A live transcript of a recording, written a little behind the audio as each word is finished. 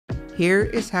Here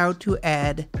is how to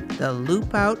add the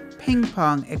loopOut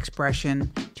PingPong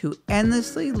expression to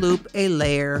endlessly loop a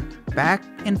layer back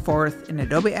and forth in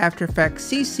Adobe After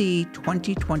Effects CC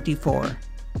 2024.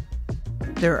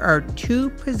 There are 2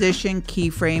 position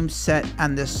keyframes set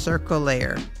on this circle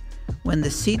layer. When the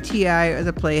CTI or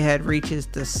the playhead reaches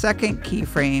the second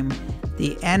keyframe,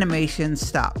 the animation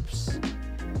stops.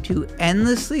 To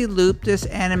endlessly loop this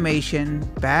animation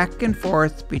back and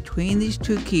forth between these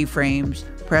 2 keyframes,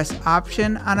 press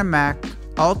Option on a Mac,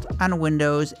 Alt on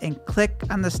Windows, and click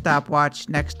on the stopwatch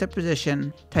next to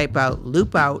position. Type out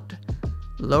loopOut,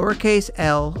 lowercase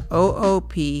l,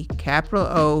 O-O-P, capital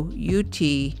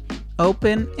O-U-T,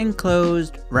 open and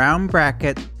closed round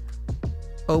bracket,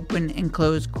 open and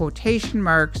close quotation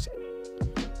marks,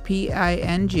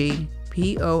 P-I-N-G,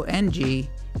 P-O-N-G,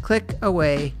 click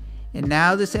away, and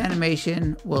now this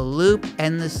animation will loop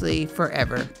endlessly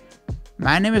forever.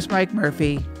 My name is Mike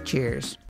Murphy. Cheers.